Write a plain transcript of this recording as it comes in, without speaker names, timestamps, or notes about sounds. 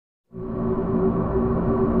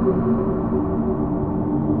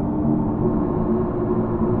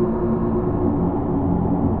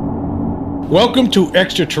Welcome to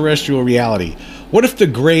Extraterrestrial Reality. What if the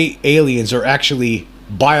gray aliens are actually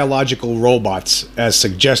biological robots, as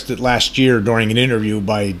suggested last year during an interview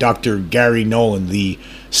by Dr. Gary Nolan, the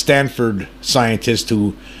Stanford scientist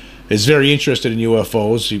who is very interested in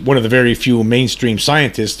UFOs, one of the very few mainstream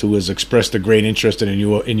scientists who has expressed a great interest in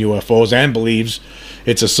UFOs and believes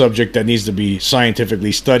it's a subject that needs to be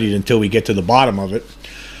scientifically studied until we get to the bottom of it.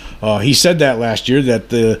 He said that last year,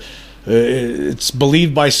 that it's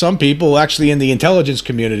believed by some people, actually in the intelligence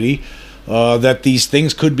community, that these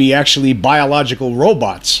things could be actually biological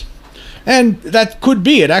robots. And that could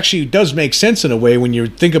be. It actually does make sense in a way when you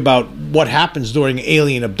think about what happens during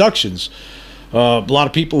alien abductions. A lot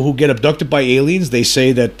of people who get abducted by aliens, they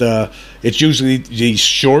say that it's usually these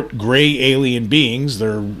short, gray alien beings.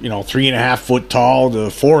 They're, 3.5 foot tall to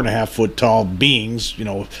 4.5 foot tall beings,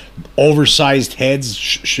 oversized heads,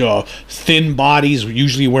 thin bodies,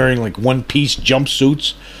 usually wearing like one-piece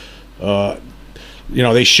jumpsuits.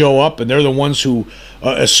 They show up and they're the ones who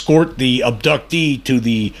escort the abductee to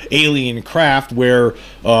the alien craft, where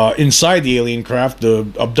inside the alien craft, the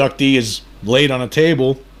abductee is laid on a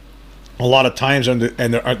table. A lot of times,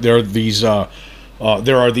 there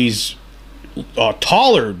are these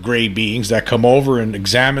taller gray beings that come over and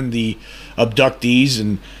examine the abductees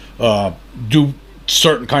and do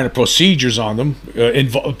certain kind of procedures on them,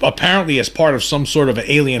 apparently as part of some sort of an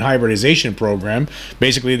alien hybridization program.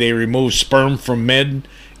 Basically, they remove sperm from men,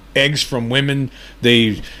 eggs from women.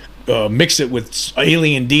 They mix it with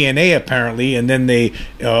alien DNA, apparently, and then they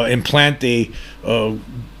implant a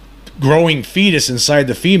growing fetus inside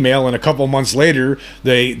the female, and a couple months later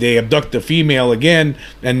they abduct the female again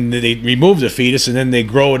and they remove the fetus, and then they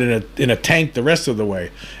grow it in a tank the rest of the way,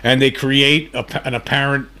 and they create an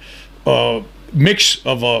apparent mix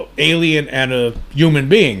of a alien and a human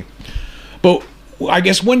being. But I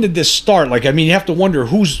guess, when did this start? You have to wonder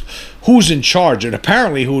who's in charge, and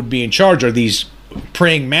apparently who would be in charge are these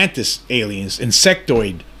praying mantis aliens,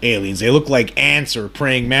 insectoid aliens. They look like ants or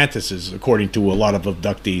praying mantises, according to a lot of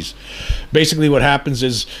abductees. Basically what happens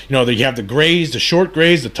is, you have the grays, the short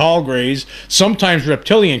grays, the tall grays, sometimes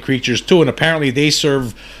reptilian creatures too, and apparently they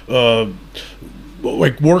serve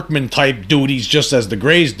like workman type duties just as the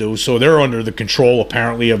grays do, so they're under the control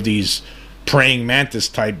apparently of these praying mantis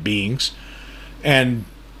type beings. And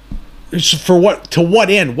it's to what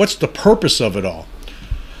end? What's the purpose of it all?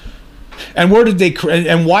 And where did they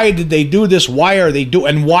and why did they do this? Why are they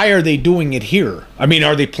doing it here? I mean,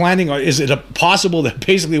 are they planning? Is it possible that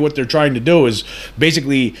basically what they're trying to do is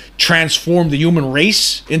basically transform the human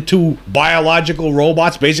race into biological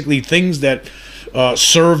robots? Basically, things that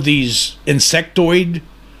serve these insectoid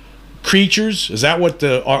creatures. Is that what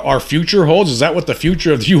our future holds? Is that what the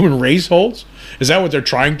future of the human race holds? Is that what they're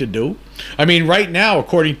trying to do? I mean, right now,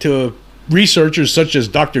 according to researchers such as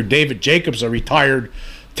Dr. David Jacobs, a retired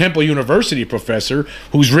Temple University professor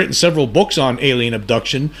who's written several books on alien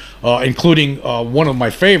abduction, including one of my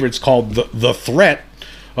favorites called The Threat.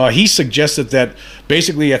 He suggested that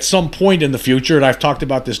basically at some point in the future, and I've talked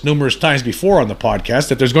about this numerous times before on the podcast,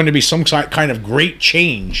 that there's going to be some kind of great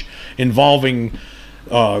change involving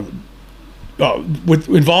the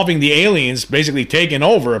aliens basically taking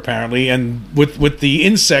over, apparently, and with the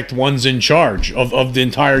insect ones in charge of the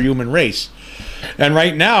entire human race. And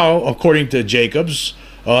right now, according to Jacobs,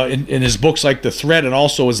 in his books like The Threat and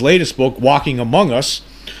also his latest book, Walking Among Us,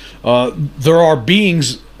 there are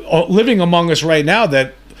beings living among us right now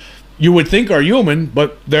that you would think are human,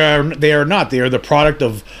 but they are not. They are the product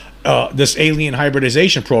of this alien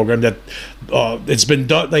hybridization program that it's been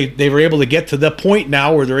done. They were able to get to the point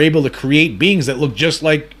now where they're able to create beings that look just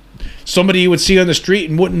like somebody you would see on the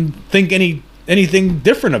street and wouldn't think anything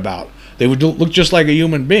different about. They would look just like a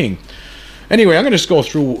human being. Anyway, I'm going to just go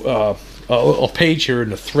through a page here in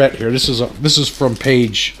The Threat here. This is from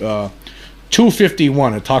page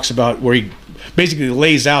 251. It talks about where he basically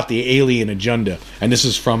lays out the alien agenda. And this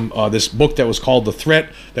is from this book that was called The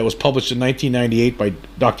Threat, that was published in 1998 by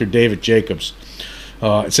Dr. David Jacobs.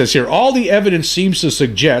 It says here, all the evidence seems to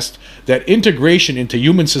suggest that integration into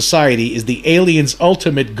human society is the aliens'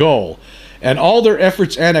 ultimate goal, and all their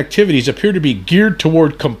efforts and activities appear to be geared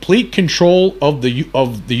toward complete control of the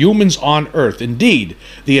humans on Earth. Indeed,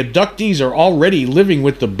 the abductees are already living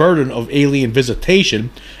with the burden of alien visitation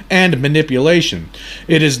and manipulation.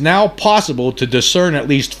 It is now possible to discern at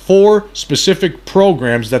least 4 specific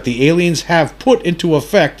programs that the aliens have put into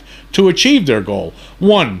effect to achieve their goal.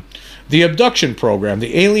 1. The abduction program.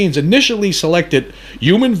 The aliens initially selected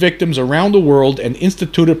human victims around the world and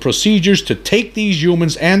instituted procedures to take these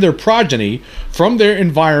humans and their progeny from their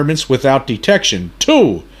environments without detection.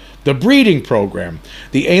 2. The breeding program.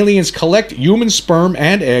 The aliens collect human sperm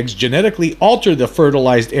and eggs, genetically alter the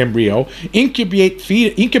fertilized embryo, incubate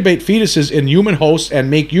fetuses in human hosts,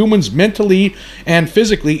 and make humans mentally and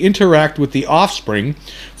physically interact with the offspring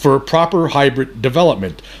for proper hybrid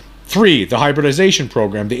development. 3. The hybridization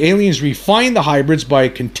program. The aliens refine the hybrids by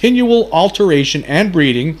continual alteration and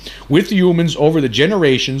breeding with humans over the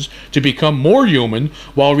generations to become more human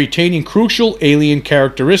while retaining crucial alien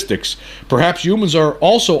characteristics. Perhaps humans are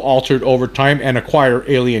also altered over time and acquire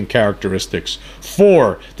alien characteristics.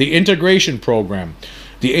 4. The integration program.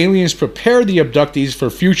 The aliens prepare the abductees for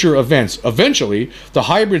future events. Eventually, the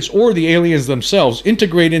hybrids or the aliens themselves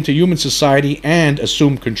integrate into human society and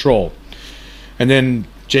assume control. And then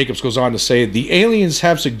Jacobs goes on to say, the aliens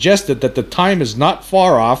have suggested that the time is not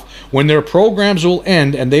far off when their programs will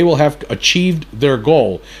end and they will have achieved their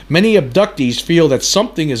goal. Many abductees feel that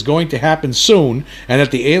something is going to happen soon and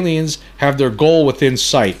that the aliens have their goal within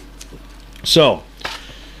sight. So,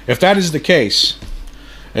 if that is the case,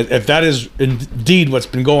 if that is indeed what's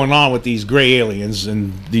been going on with these gray aliens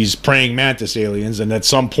and these praying mantis aliens, and at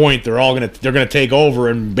some point they're gonna take over,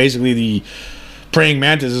 and basically the praying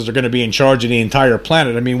mantises are going to be in charge of the entire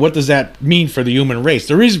planet. I mean, what does that mean for the human race?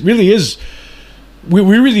 There really is. We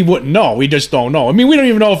really wouldn't know. We just don't know. I mean, we don't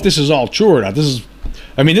even know if this is all true or not. This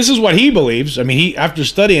is what he believes. I mean, after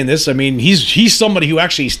studying this, I mean, he's somebody who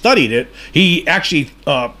actually studied it. He actually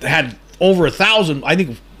had over 1,000, I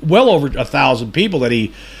think, well over 1,000 people that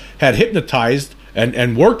he had hypnotized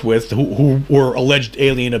and worked with who were alleged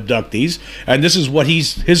alien abductees, and this is what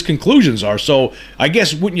his conclusions are. So I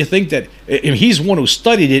guess, wouldn't you think that if he's one who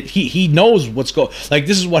studied it, he knows what's going, like,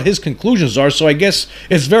 this is what his conclusions are. So I guess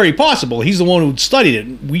it's very possible he's the one who studied it.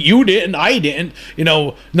 You didn't, I didn't,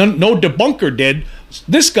 no debunker did.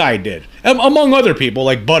 This guy did, among other people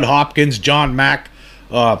like Bud Hopkins, John Mack.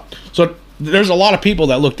 So there's a lot of people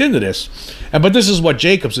that looked into this, but this is what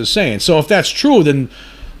Jacobs is saying. So if that's true, then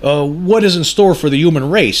what is in store for the human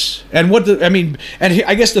race? And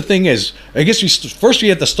I guess the thing is, first we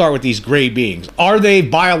have to start with these gray beings. Are they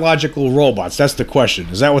biological robots? That's the question.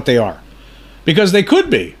 Is that what they are? Because they could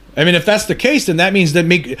be. I mean, if that's the case, then that means that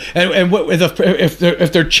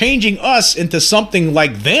if they're changing us into something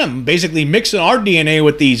like them, basically mixing our DNA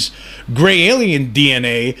with these gray alien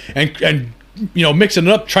DNA and mixing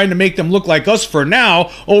it up, trying to make them look like us for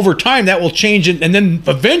now, over time that will change it, and then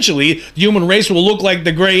eventually the human race will look like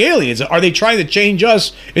the gray aliens. Are they trying to change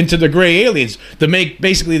us into the gray aliens to make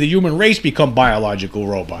basically the human race become biological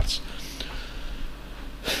robots?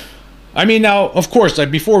 I mean, now, of course,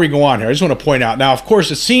 before we go on here, I just want to point out, now, of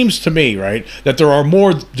course, it seems to me, right, that there are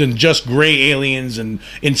more than just gray aliens and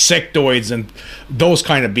insectoids and those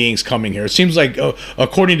kind of beings coming here. It seems like,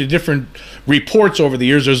 according to different reports over the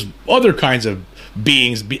years, there's other kinds of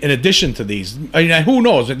beings in addition to these. I mean, who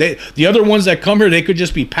knows? The other ones that come here, they could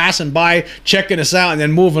just be passing by, checking us out, and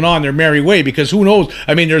then moving on their merry way, because who knows?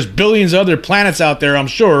 I mean, there's billions of other planets out there, I'm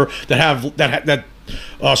sure, that have that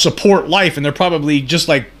support life, and they're probably just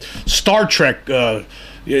like Star Trek. That's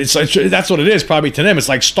what it is probably to them. It's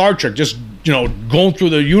like Star Trek, just going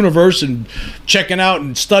through the universe and checking out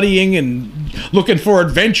and studying and looking for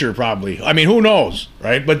adventure, probably. I mean, who knows,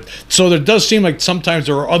 right? But so there does seem like sometimes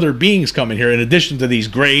there are other beings coming here in addition to these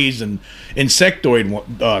grays and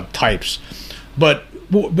insectoid types. But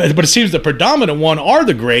it seems the predominant one are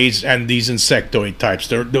the grays and these insectoid types.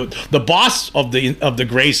 The boss of the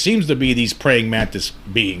grays seems to be these praying mantis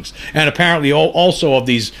beings, and apparently also of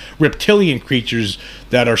these reptilian creatures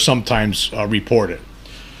that are sometimes reported.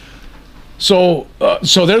 So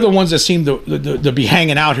they're the ones that seem to be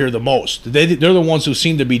hanging out here the most. They're the ones who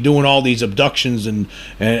seem to be doing all these abductions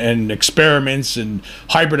and experiments and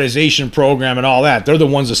hybridization program and all that. They're the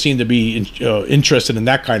ones that seem to be interested in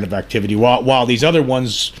that kind of activity. While these other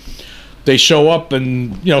ones, they show up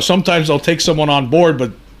and sometimes they'll take someone on board,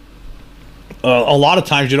 but a lot of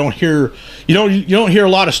times you don't hear a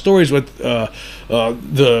lot of stories with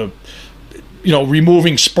the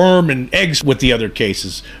removing sperm and eggs with the other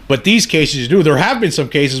cases. But these cases you do. There have been some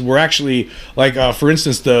cases where actually, like for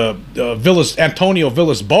instance, the Antonio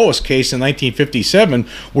Villas-Boas case in 1957,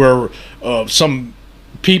 where some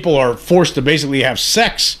people are forced to basically have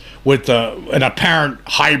sex with an apparent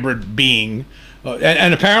hybrid being.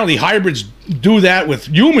 And apparently hybrids do that with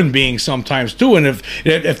human beings sometimes too. And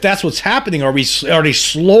if that's what's happening, are they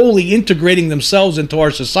slowly integrating themselves into our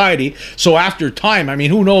society? So after time, I mean,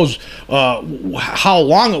 who knows how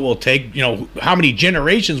long it will take? How many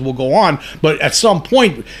generations will go on? But at some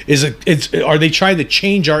point, are they trying to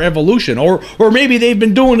change our evolution, or maybe they've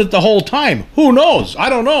been doing it the whole time? Who knows? I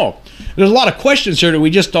don't know. There's a lot of questions here that we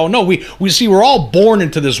just don't know. We see we're all born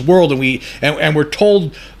into this world, and we're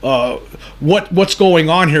told what's going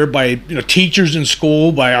on here by teachers in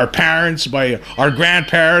school, by our parents, by our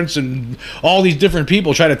grandparents, and all these different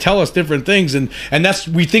people try to tell us different things, and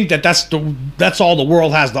we think that's all the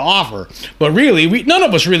world has to offer. But really, none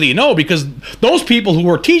of us really know, because those people who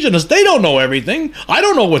are teaching us, they don't know everything. I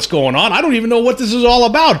don't know what's going on. I don't even know what this is all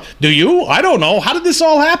about. Do you? I don't know. How did this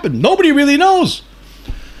all happen? Nobody really knows.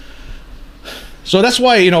 So that's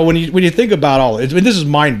why, when you think about all it, this is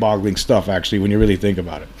mind-boggling stuff, actually, when you really think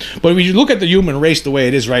about it. But when you look at the human race the way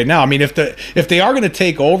it is right now, I mean, if they are going to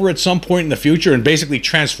take over at some point in the future and basically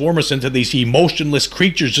transform us into these emotionless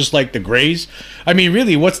creatures just like the Greys, I mean,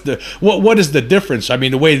 really, what is the difference? I mean,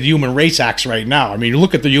 the way the human race acts right now. I mean,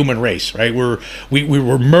 look at the human race, right? We're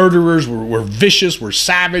murderers, we're vicious, we're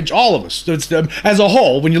savage, all of us. As a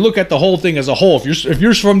whole, when you look at the whole thing as a whole, if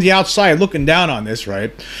you're from the outside looking down on this,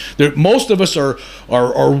 right? Most of us are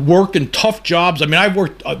working tough jobs. I mean, I've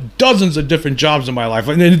worked dozens of different jobs in my life.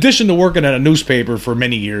 In addition to working at a newspaper for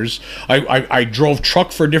many years, I drove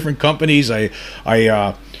truck for different companies. I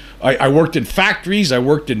worked in factories. I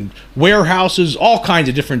worked in warehouses, all kinds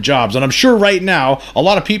of different jobs. And I'm sure right now, a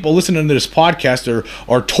lot of people listening to this podcast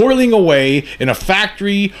are toiling away in a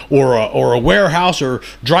factory or a warehouse, or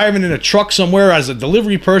driving in a truck somewhere as a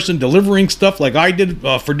delivery person, delivering stuff like I did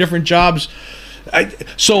for different jobs. We're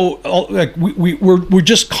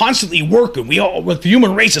just constantly working. The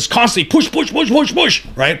human race is constantly push,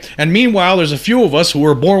 right? And meanwhile, there's a few of us who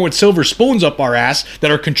were born with silver spoons up our ass that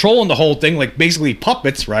are controlling the whole thing, like basically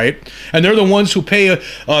puppets, right? And they're the ones who pay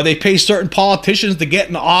certain politicians to get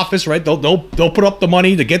in the office, right? They'll put up the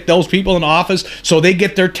money to get those people in office, so they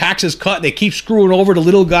get their taxes cut. They keep screwing over the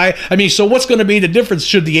little guy. I mean, so what's going to be the difference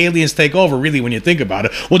should the aliens take over? Really, when you think about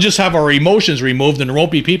it, we'll just have our emotions removed, and there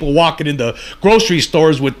won't be people walking into grocery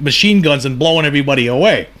stores with machine guns and blowing everybody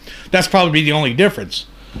away. That's probably the only difference.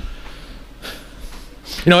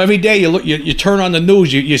 Every day you turn on the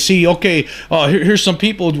news, you see, okay, here's some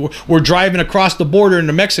people were driving across the border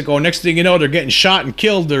into Mexico. Next thing you know, they're getting shot and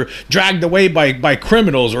killed. They're dragged away by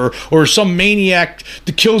criminals, or some maniac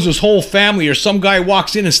that kills his whole family, or some guy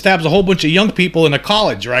walks in and stabs a whole bunch of young people in a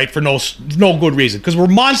college, right, for no good reason, because we're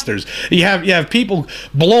monsters. You have people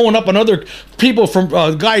blowing up another people, from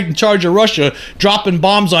a guy in charge of Russia dropping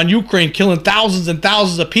bombs on Ukraine, killing thousands and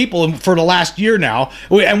thousands of people for the last year now.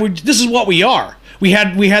 This is what we are. We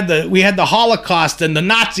had the Holocaust and the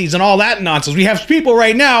Nazis and all that nonsense. We have people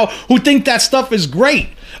right now who think that stuff is great.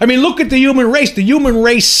 I mean, look at the human race. The human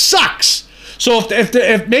race sucks. So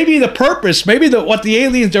if maybe the purpose, what the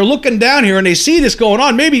aliens, they're looking down here and they see this going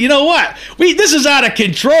on, maybe, this is out of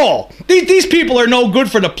control. These people are no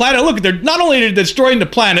good for the planet. Look, they're not only destroying the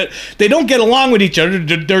planet, they don't get along with each other,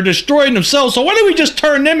 they're destroying themselves. So why don't we just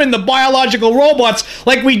turn them into biological robots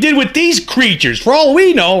like we did with these creatures? For all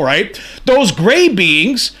we know, right? Those gray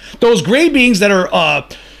beings that are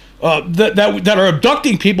that are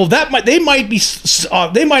abducting people, they might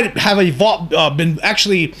have evolved, been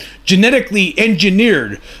actually genetically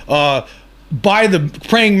engineered by the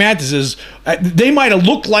praying mantises. They might have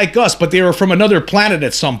looked like us, but they were from another planet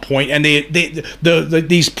at some point, and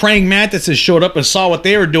these praying mantises showed up and saw what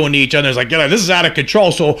they were doing to each other. It's like, this is out of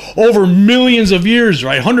control. So over millions of years,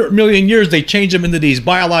 right, 100 million years, they change them into these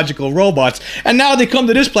biological robots, and now they come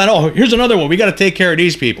to this planet. Oh, here's another one. We got to take care of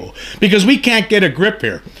these people because we can't get a grip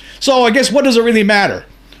here. So I guess, what does it really matter?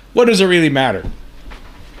 What does it really matter?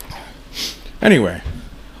 Anyway,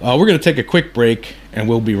 we're going to take a quick break, and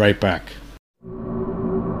we'll be right back.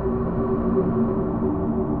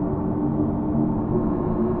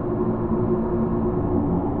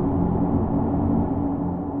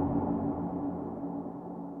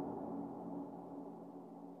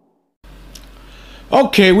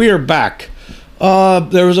 Okay, we are back.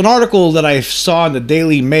 There was an article that I saw in the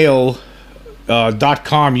Daily Mail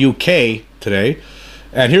 .com UK today,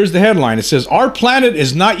 and here's the headline. It says, "Our planet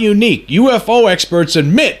is not unique. UFO experts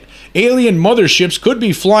admit alien motherships could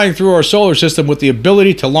be flying through our solar system with the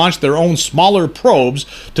ability to launch their own smaller probes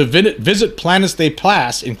to visit planets they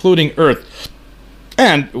pass, including Earth."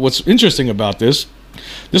 And what's interesting about this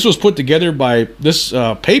was put together by, this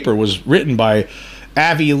paper was written by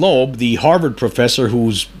Avi Loeb, the Harvard professor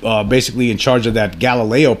who's basically in charge of that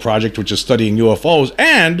Galileo project, which is studying UFOs,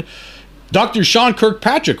 and Dr. Sean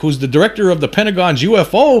Kirkpatrick, who's the director of the Pentagon's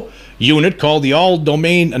UFO unit called the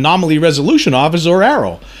All-Domain Anomaly Resolution Office, or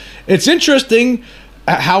AARO. It's interesting.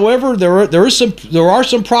 However, there are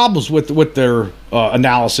some problems with their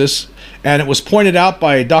analysis, and it was pointed out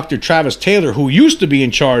by Dr. Travis Taylor, who used to be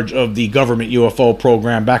in charge of the government UFO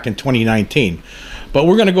program back in 2019. But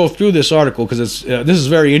we're going to go through this article because this is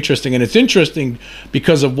very interesting, and it's interesting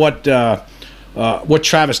because of what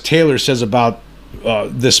Travis Taylor says about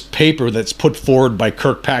this paper that's put forward by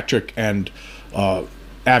Kirkpatrick and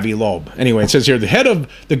Avi Loeb. Anyway, it says here, the head of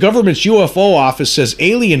the government's UFO office says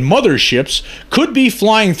alien motherships could be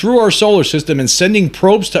flying through our solar system and sending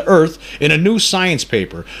probes to Earth in a new science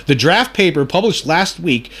paper. The draft paper published last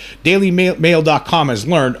week, DailyMail.com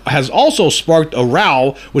has also sparked a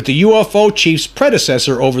row with the UFO chief's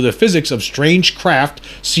predecessor over the physics of strange craft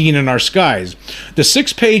seen in our skies. The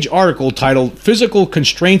 6-page article titled Physical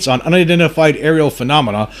Constraints on Unidentified Aerial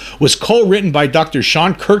Phenomena was co-written by Dr.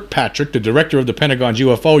 Sean Kirkpatrick, the director of the Pentagon's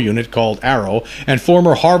UFO unit called AARO, and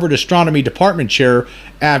former Harvard Astronomy Department chair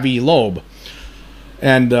Avi Loeb.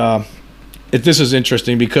 And this is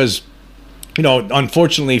interesting because,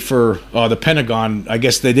 unfortunately for the Pentagon, I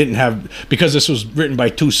guess they didn't have, because this was written by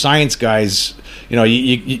 2 science guys,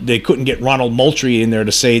 they couldn't get Ronald Moultrie in there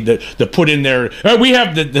to say that, to put in there, we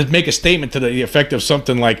have to make a statement to the effect of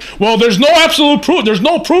something like, well, there's no absolute proof, there's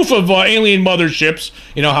no proof of alien motherships.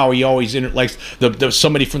 You know how he always likes,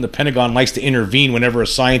 somebody from the Pentagon likes to intervene whenever a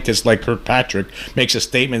scientist like Kirkpatrick makes a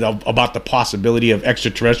statement about the possibility of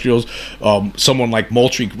extraterrestrials. Someone like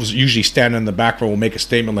Moultrie was usually standing in the back row, will make a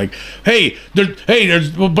statement like,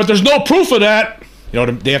 but there's no proof of that.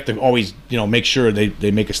 They have to always, make sure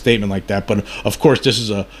they make a statement like that. But, of course, this is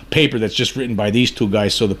a paper that's just written by these 2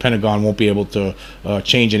 guys, so the Pentagon won't be able to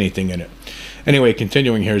change anything in it. Anyway,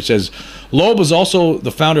 continuing here, it says, Loeb is also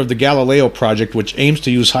the founder of the Galileo Project, which aims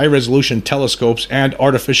to use high-resolution telescopes and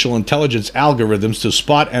artificial intelligence algorithms to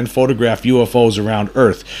spot and photograph UFOs around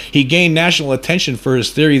Earth. He gained national attention for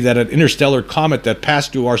his theory that an interstellar comet that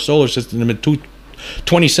passed through our solar system in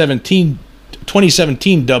 2017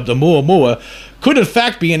 dubbed Oumuamua, could in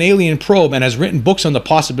fact be an alien probe, and has written books on the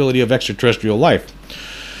possibility of extraterrestrial life.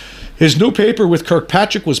 His new paper with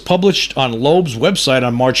Kirkpatrick was published on Loeb's website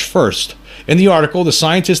on March 1st. In the article, the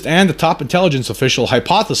scientist and the top intelligence official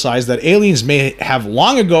hypothesized that aliens may have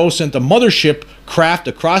long ago sent a mothership craft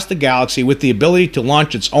across the galaxy with the ability to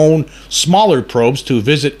launch its own smaller probes to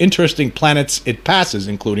visit interesting planets it passes,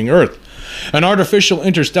 including Earth. An artificial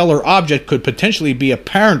interstellar object could potentially be a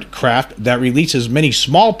parent craft that releases many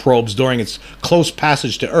small probes during its close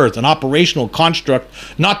passage to Earth, an operational construct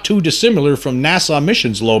not too dissimilar from NASA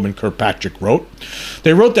missions, Loeb and Kirkpatrick wrote.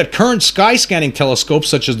 They wrote that current sky-scanning telescopes,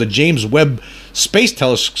 such as the James Webb Space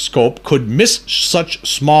Telescope, could miss such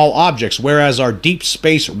small objects, whereas our deep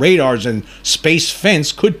space radars and space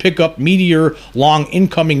fence could pick up meteor-long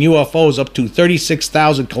incoming UFOs up to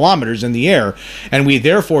 36,000 kilometers in the air, and we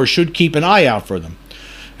therefore should keep an eye out for them.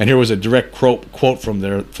 And here was a direct quote from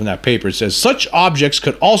that paper. It says, such objects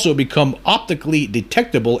could also become optically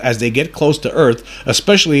detectable as they get close to Earth,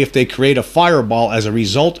 especially if they create a fireball as a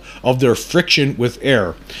result of their friction with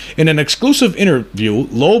air. In an exclusive interview,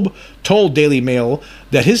 Loeb told Daily Mail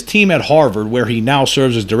that his team at Harvard, where he now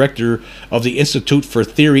serves as director of the Institute for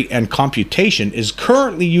Theory and Computation, is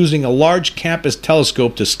currently using a large campus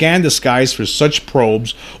telescope to scan the skies for such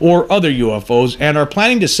probes or other UFOs, and are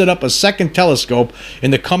planning to set up a second telescope in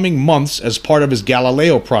the coming months as part of his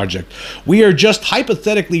Galileo project. We are just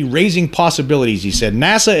hypothetically raising possibilities, he said.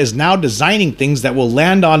 NASA is now designing things that will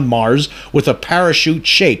land on Mars with a parachute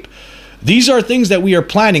shape. These are things that we are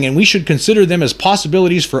planning, and we should consider them as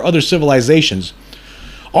possibilities for other civilizations.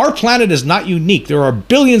 Our planet is not unique. There are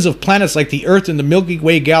billions of planets like the Earth in the Milky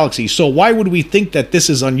Way galaxy, so why would we think that this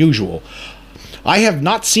is unusual? I have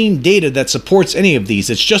not seen data that supports any of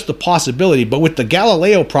these. It's just a possibility, but with the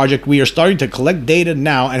Galileo project, we are starting to collect data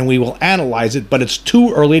now, and we will analyze it, but it's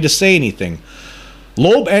too early to say anything.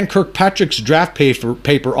 Loeb and Kirkpatrick's draft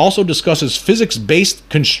paper also discusses physics-based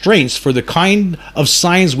constraints for the kind of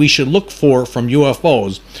signs we should look for from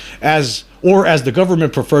UFOs, as the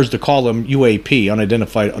government prefers to call them, UAP,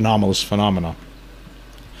 unidentified anomalous phenomena.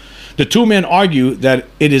 The 2 men argue that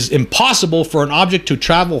it is impossible for an object to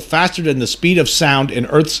travel faster than the speed of sound in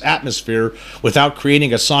Earth's atmosphere without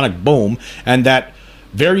creating a sonic boom, and that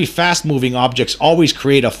very fast-moving objects always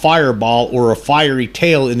create a fireball or a fiery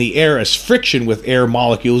tail in the air as friction with air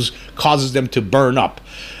molecules causes them to burn up.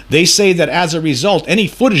 They say that as a result, any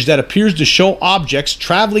footage that appears to show objects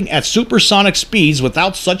traveling at supersonic speeds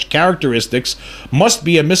without such characteristics must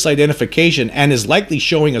be a misidentification and is likely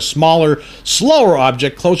showing a smaller, slower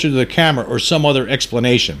object closer to the camera or some other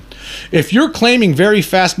explanation. If you're claiming very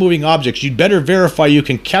fast-moving objects, you'd better verify you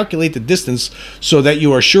can calculate the distance so that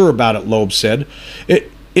you are sure about it, Loeb said.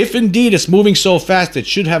 If indeed it's moving so fast, it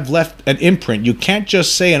should have left an imprint. You can't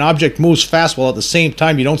just say an object moves fast while at the same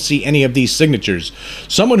time you don't see any of these signatures.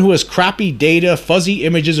 Someone who has crappy data, fuzzy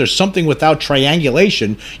images, or something without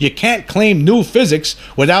triangulation, you can't claim new physics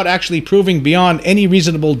without actually proving beyond any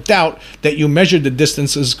reasonable doubt that you measured the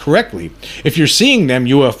distances correctly. If you're seeing them,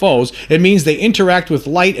 UFOs, it means they interact with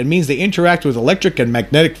light. It means they interact with electric and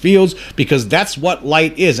magnetic fields, because that's what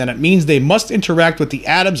light is. And it means they must interact with the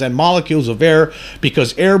atoms and molecules of air,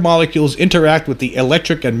 because air molecules interact with the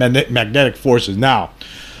electric and magnetic forces. Now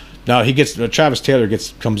he gets, Travis Taylor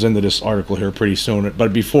comes into this article here pretty soon.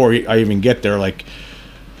 But before I even get there,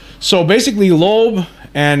 so basically Loeb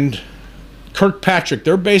and Kirkpatrick,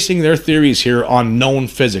 they're basing their theories here on known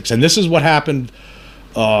physics, and this is what happened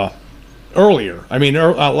earlier. I mean,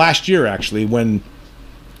 last year actually, when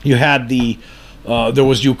you had there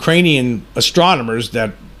was Ukrainian astronomers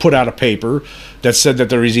that put out a paper that said that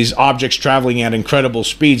there was these objects traveling at incredible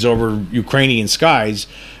speeds over Ukrainian skies,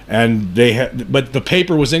 and but the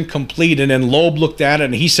paper was incomplete. And then Loeb looked at it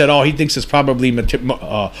and he said, "Oh, he thinks it's probably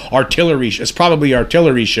artillery. It's probably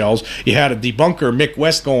artillery shells." You had a debunker, Mick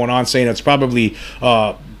West, going on saying it's probably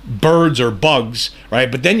birds or bugs,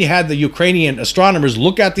 right? But then you had the Ukrainian astronomers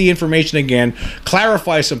look at the information again,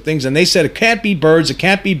 clarify some things, and they said it can't be birds, it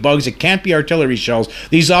can't be bugs, it can't be artillery shells.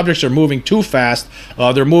 These objects are moving too fast.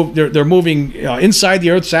 They're moving inside the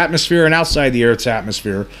Earth's atmosphere and outside the Earth's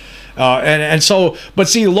atmosphere. So, but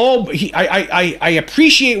see, Loeb, I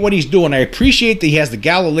appreciate what he's doing. I appreciate that he has the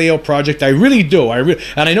Galileo project. I really do. And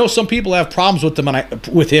I know some people have problems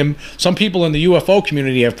with him. Some people in the UFO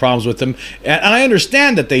community have problems with him, and I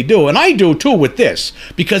understand that they do, and I do too with this,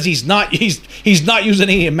 because he's not using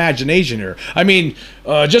any imagination here. I mean,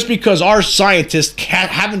 just because our scientists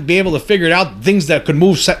haven't been able to figure out things that could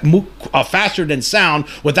move faster than sound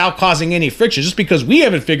without causing any friction, just because we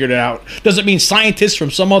haven't figured it out, doesn't mean scientists from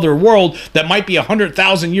some other world that might be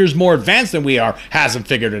 100,000 years more advanced than we are hasn't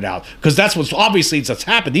figured it out. Because that's what's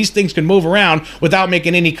happened. These things can move around without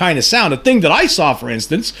making any kind of sound. A thing that I saw, for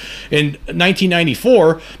instance, in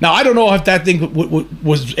 1994. Now, I don't know if that thing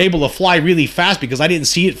was able to fly really fast, because I didn't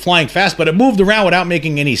see it flying fast, but it moved around without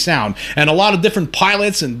making any sound. And a lot of different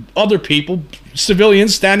pilots and other people,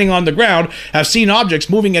 civilians standing on the ground, have seen objects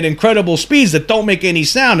moving at incredible speeds that don't make any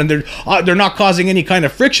sound, and they're not causing any kind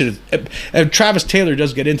of friction. And Travis Taylor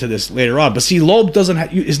does get into this later on, but see, Loeb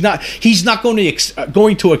he's not going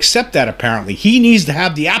to accept that. Apparently, he needs to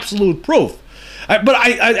have the absolute proof. But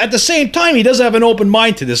at the same time, he does have an open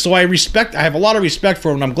mind to this, so I have a lot of respect for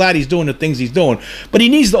him, and I'm glad he's doing the things he's doing. But he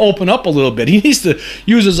needs to open up a little bit. He needs to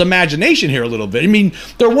use his imagination here a little bit. I mean,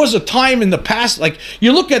 there was a time in the past,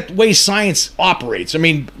 you look at the way science operates. I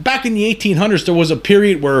mean, back in the 1800s, there was a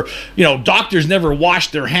period where, doctors never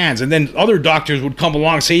washed their hands, and then other doctors would come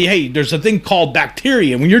along and say, hey, there's a thing called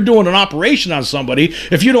bacteria. When you're doing an operation on somebody,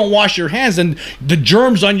 if you don't wash your hands, then the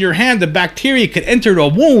germs on your hand, the bacteria, could enter a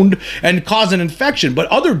wound and cause an infection. But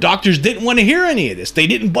other doctors didn't want to hear any of this. They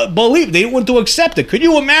didn't believe. They didn't want to accept it. Could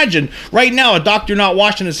you imagine right now a doctor not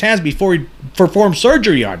washing his hands before he performs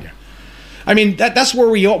surgery on you? I mean, that's where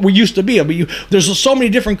we used to be. I mean, there's so many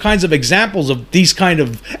different kinds of examples of these kind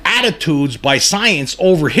of attitudes by science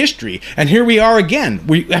over history, and here we are again.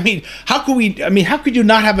 How could you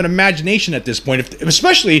not have an imagination at this point,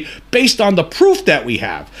 especially based on the proof that we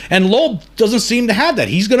have? And Loeb doesn't seem to have that.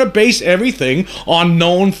 He's going to base everything on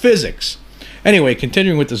known physics. Anyway,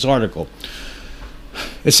 continuing with this article.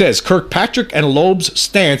 It says, Kirkpatrick and Loeb's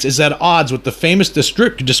stance is at odds with the famous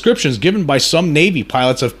descriptions given by some Navy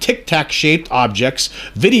pilots of tic-tac-shaped objects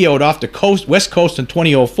videoed off the west coast in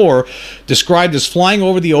 2004, described as flying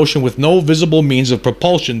over the ocean with no visible means of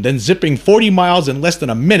propulsion, then zipping 40 miles in less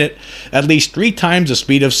than a minute, at least 3 times the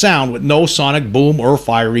speed of sound, with no sonic boom or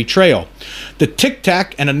fiery trail. The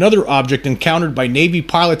tic-tac and another object encountered by Navy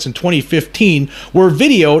pilots in 2015 were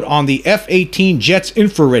videoed on the F-18 jet's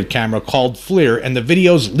infrared camera called FLIR, and the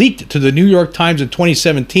videos leaked to the New York Times in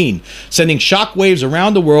 2017, sending shockwaves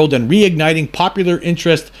around the world and reigniting popular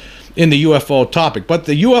interest in the UFO topic. But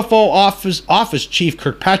the UFO office chief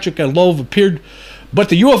Kirkpatrick and Loeb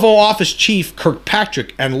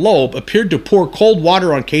appeared to pour cold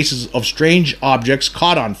water on cases of strange objects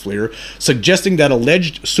caught on FLIR, suggesting that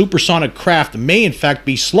alleged supersonic craft may in fact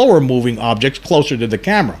be slower moving objects closer to the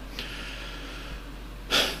camera.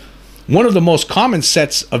 One of the most common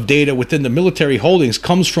sets of data within the military holdings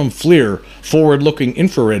comes from FLIR, forward-looking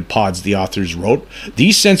infrared pods, the authors wrote.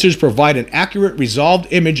 These sensors provide an accurate,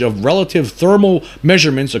 resolved image of relative thermal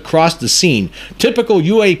measurements across the scene. Typical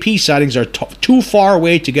UAP sightings are too far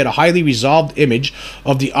away to get a highly resolved image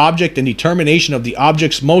of the object, and determination of the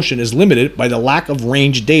object's motion is limited by the lack of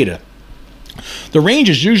range data. The range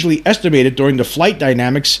is usually estimated during the flight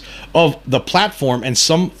dynamics of the platform and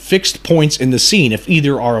some fixed points in the scene, if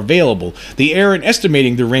either are available. The error in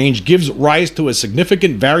estimating the range gives rise to a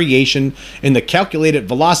significant variation in the calculated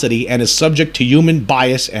velocity and is subject to human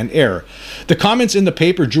bias and error. The comments in the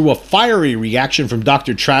paper drew a fiery reaction from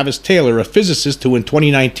Dr. Travis Taylor, a physicist who in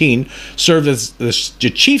 2019 served as the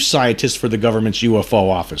chief scientist for the government's UFO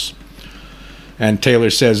office. And Taylor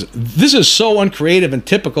says, "This is so uncreative and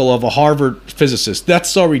typical of a Harvard physicist. That's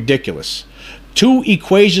so ridiculous. 2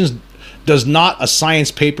 equations does not a science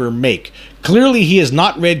paper make. Clearly he has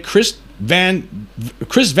not read Chris Vanden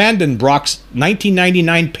Broek's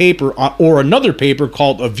 1999 paper or another paper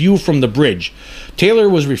called A View from the Bridge. Taylor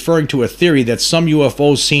was referring to a theory that some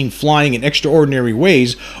UFOs seen flying in extraordinary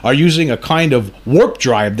ways are using a kind of warp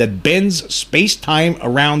drive that bends space-time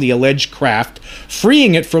around the alleged craft,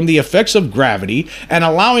 freeing it from the effects of gravity and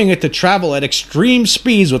allowing it to travel at extreme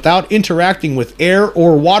speeds without interacting with air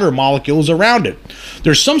or water molecules around it.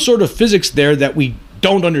 There's some sort of physics there that we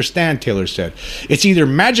don't understand," Taylor said. "It's either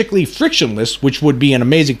magically frictionless, which would be an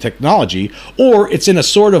amazing technology, or it's in a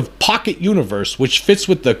sort of pocket universe, which fits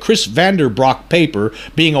with the Chris Vanden Broek paper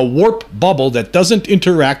being a warp bubble that doesn't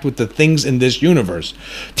interact with the things in this universe."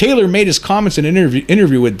 Taylor made his comments in an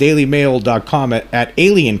interview with DailyMail.com at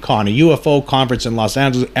AlienCon, a UFO conference in Los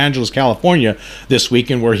Angeles, California this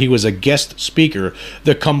weekend, where he was a guest speaker.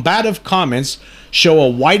 The combative comments show a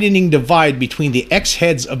widening divide between the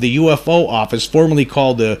ex-heads of the UFO office, formerly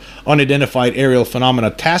called the Unidentified Aerial Phenomena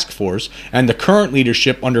Task Force, and the current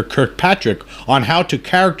leadership under Kirkpatrick on how to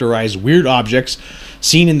characterize weird objects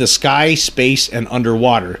seen in the sky, space, and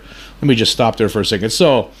underwater. Let me just stop there for a second.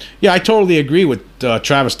 So, yeah, I totally agree with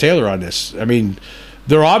Travis Taylor on this. I mean,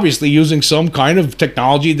 they're obviously using some kind of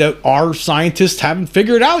technology that our scientists haven't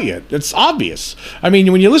figured out yet. It's obvious. I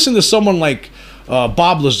mean, when you listen to someone like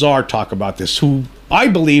Bob Lazar talk about this, who I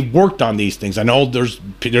believe worked on these things. I know there's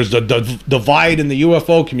the divide in the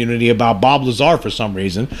UFO community about Bob Lazar for some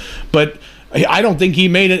reason, but I don't think he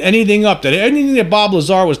made anything up. That anything that Bob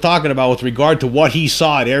Lazar was talking about with regard to what he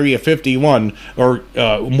saw at Area 51, or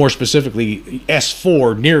more specifically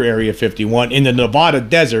S4 near Area 51 in the Nevada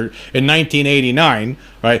desert in 1989,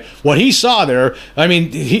 right? What he saw there, I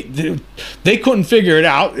mean, they couldn't figure it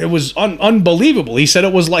out. It was unbelievable. He said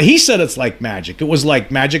it's like magic. It was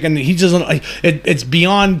like magic, and he doesn't. It's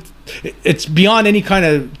beyond any kind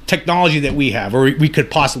of technology that we have or we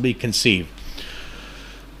could possibly conceive.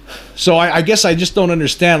 So I guess I just don't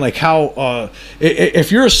understand, like, how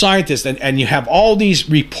if you're a scientist and you have all these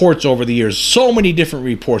reports over the years, so many different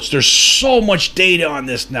reports, there's so much data on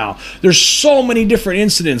this now. There's so many different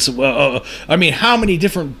incidents. I mean, how many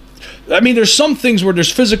different... I mean, there's some things where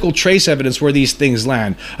there's physical trace evidence where these things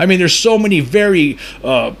land. I mean, there's so many very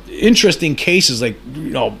interesting cases, like,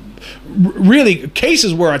 really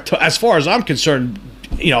cases where, as far as I'm concerned,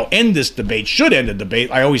 end this debate, should end the debate.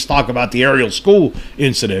 I always talk about the Ariel School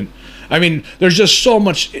incident. I mean, there's just so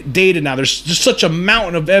much data now. There's just such a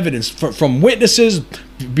mountain of evidence from witnesses,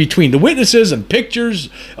 between the witnesses and pictures,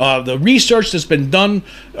 the research that's been done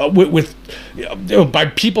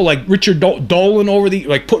by people like Richard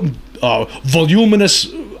Dolan putting voluminous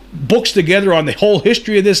books together on the whole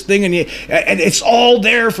history of this thing, and it's all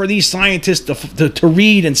there for these scientists to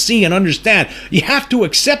read and see and understand. You have to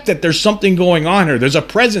accept that there's something going on here. There's a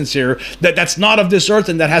presence here that's not of this earth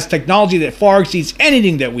and that has technology that far exceeds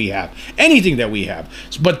anything that we have.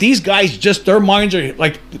 But these guys, just their minds are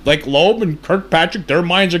like Loeb and Kirkpatrick, their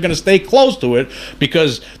minds are going to stay close to it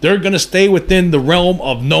because they're going to stay within the realm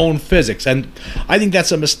of known physics. And I think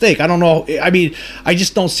that's a mistake. I don't know. I mean, I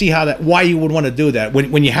just don't see why you would want to do that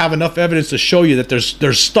when you have enough evidence to show you that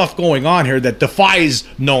there's stuff going on here that defies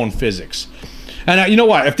known physics. And you know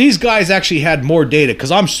what? If these guys actually had more data,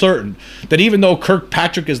 because I'm certain that even though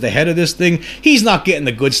Kirkpatrick is the head of this thing, he's not getting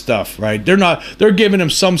the good stuff, right? They're giving him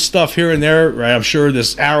some stuff here and there, right? I'm sure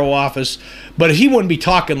this Arrow office, but he wouldn't be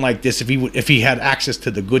talking like this if he had access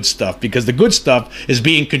to the good stuff, because the good stuff is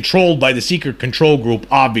being controlled by the secret control group,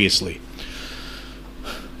 obviously.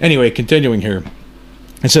 Anyway, continuing here.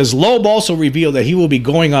 It says, Loeb also revealed that he will be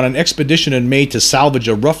going on an expedition in May to salvage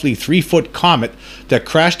a roughly 3-foot comet that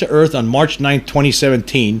crashed to Earth on March 9,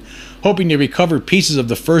 2017, hoping to recover pieces of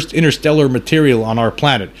the first interstellar material on our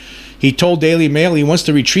planet. He told Daily Mail he wants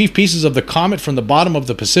to retrieve pieces of the comet from the bottom of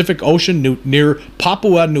the Pacific Ocean near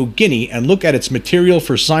Papua New Guinea and look at its material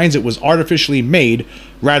for signs it was artificially made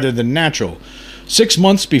rather than natural. 6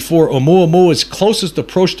 months before Oumuamua's closest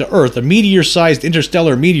approach to Earth, a meteor-sized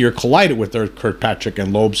interstellar meteor collided with Earth, Kirkpatrick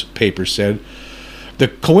and Loeb's paper said. The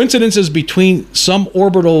coincidences between some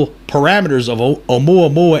orbital parameters of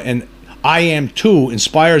Oumuamua and I Am Too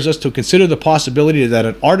inspires us to consider the possibility that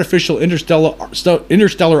an artificial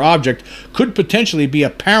interstellar object could potentially be a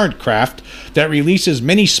parent craft that releases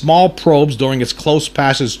many small probes during its close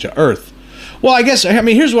passage to Earth. Well, I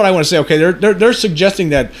mean, here's what I want to say. Okay, they're suggesting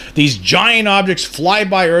that these giant objects fly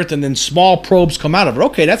by Earth and then small probes come out of it.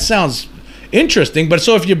 Okay, that sounds interesting. But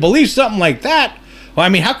so if you believe something like that, well, I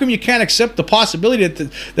mean, how come you can't accept the possibility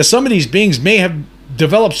that some of these beings may have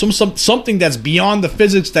developed something that's beyond the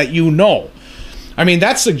physics that you know? I mean,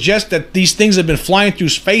 that suggests that these things have been flying through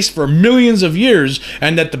space for millions of years,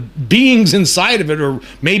 and that the beings inside of it are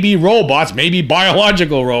maybe robots, maybe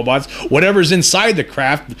biological robots, whatever's inside the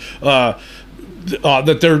craft, that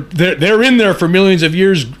they're in there for millions of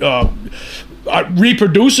years.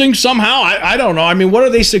 Reproducing somehow. I don't know. I mean, what are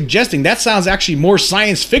they suggesting? That sounds actually more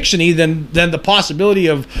science fiction-y than the possibility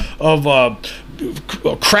of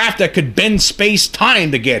craft that could bend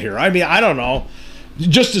space-time to get here. I mean, I don't know.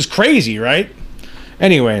 Just as crazy, right?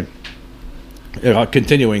 Anyway,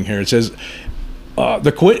 continuing here, it says,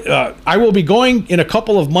 I will be going in a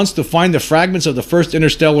couple of months to find the fragments of the first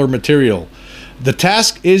interstellar material. The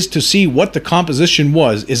task is to see what the composition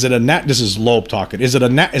was. Is it this is Loeb talking. Is it a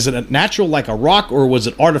natural like a rock, or was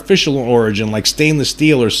it artificial in origin like stainless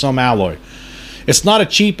steel or some alloy? It's not a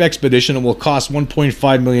cheap expedition. It will cost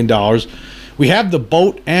 $1.5 million. We have the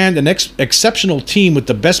boat and an exceptional team with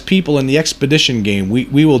the best people in the expedition game.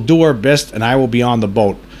 We will do our best, and I will be on the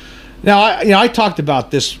boat. Now, I talked about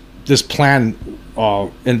this plan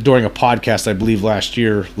during a podcast, I believe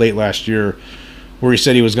late last year, where he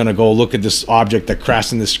said he was going to go look at this object that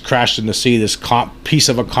crashed in the sea, this piece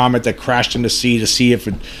of a comet that crashed in the sea, to see if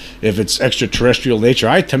it's extraterrestrial nature.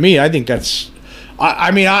 I think that's.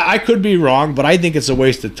 I mean, I could be wrong, but I think it's a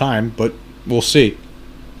waste of time. But we'll see.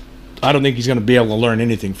 I don't think he's going to be able to learn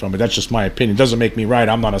anything from it. That's just my opinion. It doesn't make me right.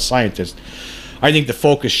 I'm not a scientist. I think the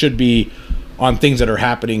focus should be on things that are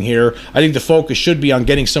happening here. I think the focus should be on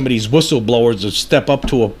getting some of these whistleblowers to step up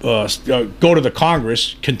to go to the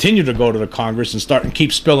Congress, continue to go to the Congress, and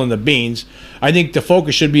keep spilling the beans. I think the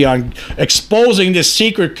focus should be on exposing this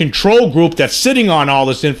secret control group that's sitting on all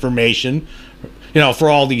this information, for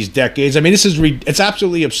all these decades. I mean, it's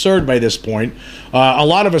absolutely absurd by this point. A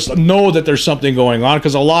lot of us know that there's something going on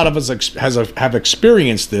because a lot of us have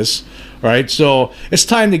experienced this. Right, so it's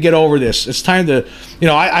time to get over this. It's time to,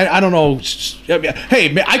 I don't know.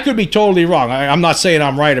 Hey, I could be totally wrong. I'm not saying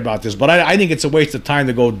I'm right about this, but I think it's a waste of time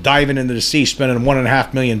to go diving into the sea, spending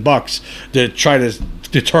 $1.5 million to try to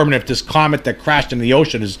determine if this comet that crashed in the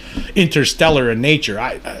ocean is interstellar in nature.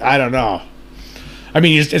 I don't know. I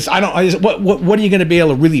mean, what are you going to be able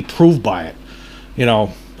to really prove by it?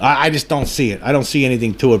 I just don't see it. I don't see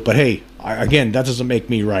anything to it. But hey, again, that doesn't make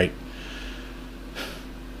me right.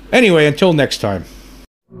 Anyway, until next time.